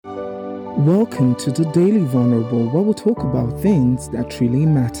Welcome to the Daily Vulnerable, where we'll talk about things that really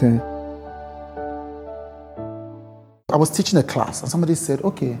matter. I was teaching a class and somebody said,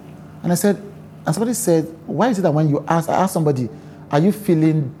 okay. And somebody said, why is it that when you I asked somebody, are you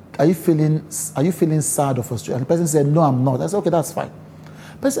feeling sad or frustrated? And the person said, no, I'm not. I said, okay, that's fine.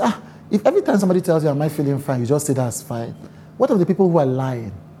 But I said, if every time somebody tells you, am I feeling fine, you just say that's fine, what of the people who are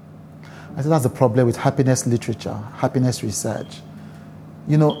lying? I said, that's the problem with happiness literature, happiness research.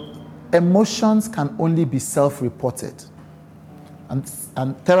 You know, emotions can only be self-reported. And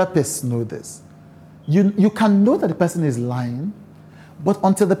therapists know this. You can know that the person is lying, but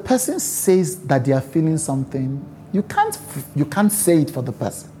until the person says that they are feeling something, you can't say it for the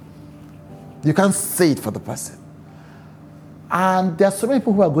person. You can't say it for the person. And there are so many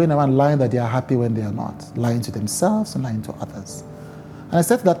people who are going around lying that they are happy when they are not, lying to themselves and lying to others. And I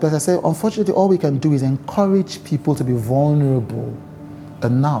said to that person, I said, unfortunately, all we can do is encourage people to be vulnerable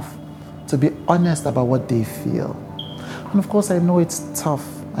enough to be honest about what they feel. And of course, I know it's tough.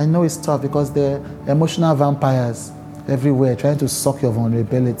 Because there are emotional vampires everywhere trying to suck your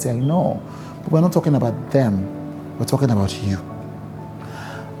vulnerability. I know. But we're not talking about them. We're talking about you.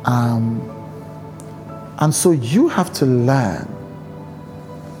 And so you have to learn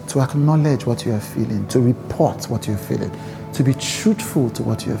to acknowledge what you are feeling, to report what you're feeling, to be truthful to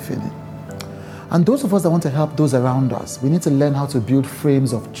what you're feeling. And those of us that want to help those around us, we need to learn how to build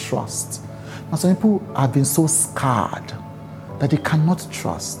frames of trust. Now, some people have been so scarred that they cannot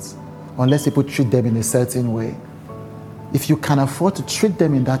trust unless people treat them in a certain way. If you can afford to treat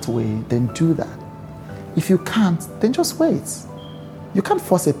them in that way, then do that. If you can't, then just wait. You can't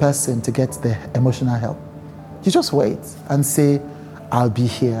force a person to get the emotional help. You just wait and say, I'll be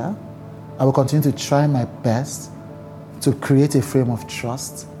here. I will continue to try my best to create a frame of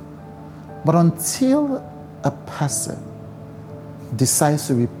trust. But until a person decides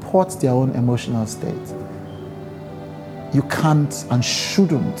to report their own emotional state, you can't and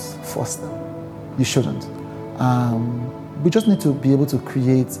shouldn't force them. You shouldn't. We just need to be able to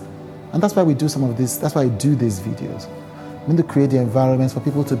create, and that's why we do some of this, that's why I do these videos. We need to create the environments for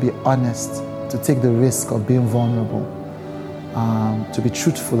people to be honest, to take the risk of being vulnerable, to be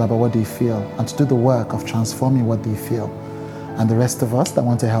truthful about what they feel, and to do the work of transforming what they feel. And the rest of us that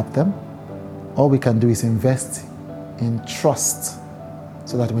want to help them, all we can do is invest in trust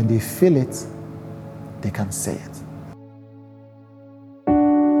so that when they feel it, they can say it.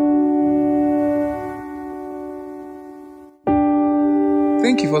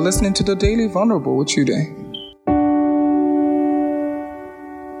 Thank you for listening to the Daily Vulnerable with Today.